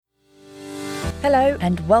Hello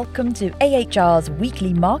and welcome to AHR's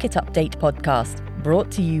weekly market update podcast, brought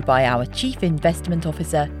to you by our Chief Investment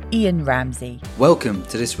Officer, Ian Ramsey. Welcome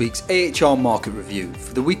to this week's AHR market review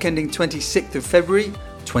for the week ending 26th of February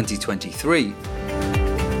 2023.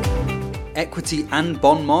 Equity and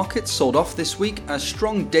bond markets sold off this week as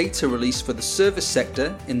strong data released for the service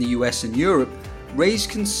sector in the US and Europe raised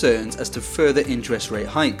concerns as to further interest rate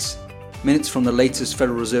hikes. Minutes from the latest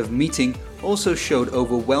Federal Reserve meeting also showed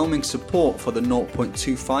overwhelming support for the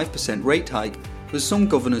 0.25% rate hike, with some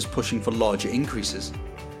governors pushing for larger increases.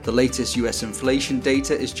 The latest US inflation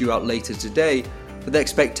data is due out later today, with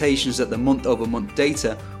expectations that the month-over-month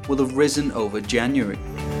data will have risen over January.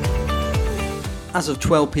 As of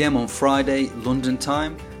 12 p.m. on Friday, London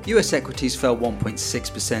time, US equities fell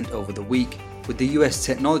 1.6% over the week, with the US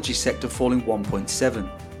technology sector falling 1.7%.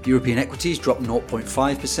 European equities dropped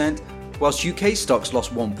 0.5%, whilst UK stocks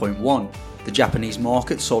lost 1.1%. The Japanese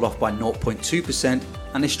market sold off by 0.2%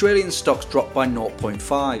 and Australian stocks dropped by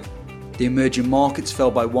 0.5%. The emerging markets fell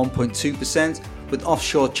by 1.2%, with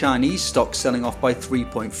offshore Chinese stocks selling off by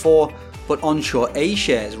 3.4%, but onshore A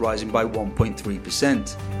shares rising by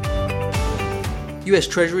 1.3%. US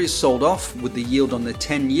Treasuries sold off, with the yield on the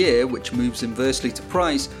 10-year, which moves inversely to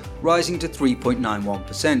price, rising to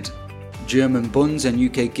 3.91%. German bunds and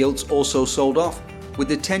UK gilts also sold off, with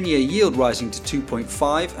the 10-year yield rising to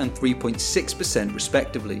 2.5% and 3.6%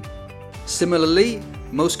 respectively. Similarly,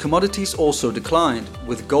 most commodities also declined,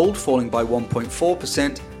 with gold falling by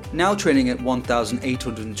 1.4%, now trading at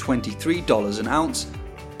 $1,823 an ounce.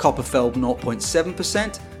 Copper fell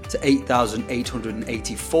 0.7% to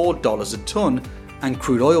 $8,884 a tonne, and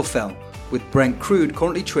crude oil fell, with Brent crude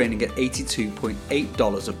currently trading at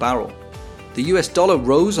 $82.8 a barrel. The US dollar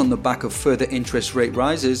rose on the back of further interest rate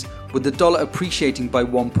rises, with the dollar appreciating by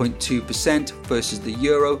 1.2% versus the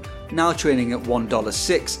euro, now trading at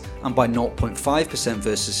 $1.06, and by 0.5%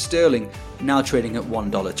 versus sterling, now trading at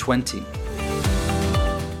 $1.20.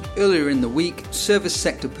 Earlier in the week, service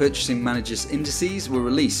sector purchasing managers' indices were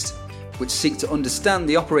released, which seek to understand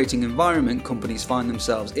the operating environment companies find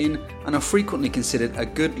themselves in and are frequently considered a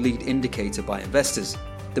good lead indicator by investors.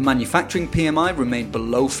 The manufacturing PMI remained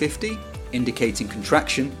below 50, indicating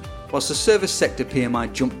contraction, whilst the service sector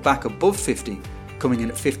PMI jumped back above 50, coming in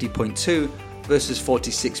at 50.2 versus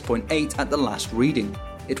 46.8 at the last reading.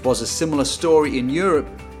 It was a similar story in Europe,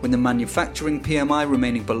 with the manufacturing PMI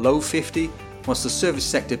remaining below 50, whilst the service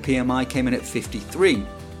sector PMI came in at 53,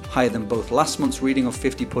 higher than both last month's reading of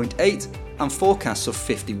 50.8 and forecasts of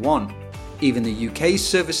 51. Even the UK's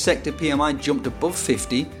service sector PMI jumped above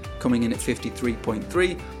 50, coming in at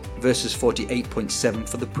 53.3 versus 48.7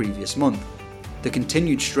 for the previous month. The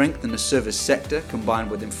continued strength in the service sector,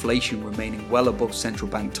 combined with inflation remaining well above central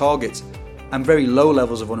bank targets and very low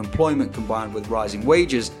levels of unemployment combined with rising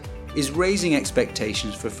wages, is raising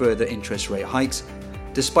expectations for further interest rate hikes,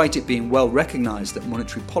 despite it being well recognised that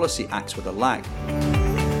monetary policy acts with a lag.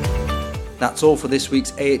 That's all for this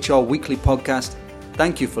week's AHR Weekly Podcast.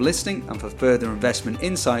 Thank you for listening, and for further investment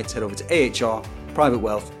insights, head over to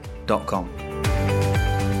ahrprivatewealth.com.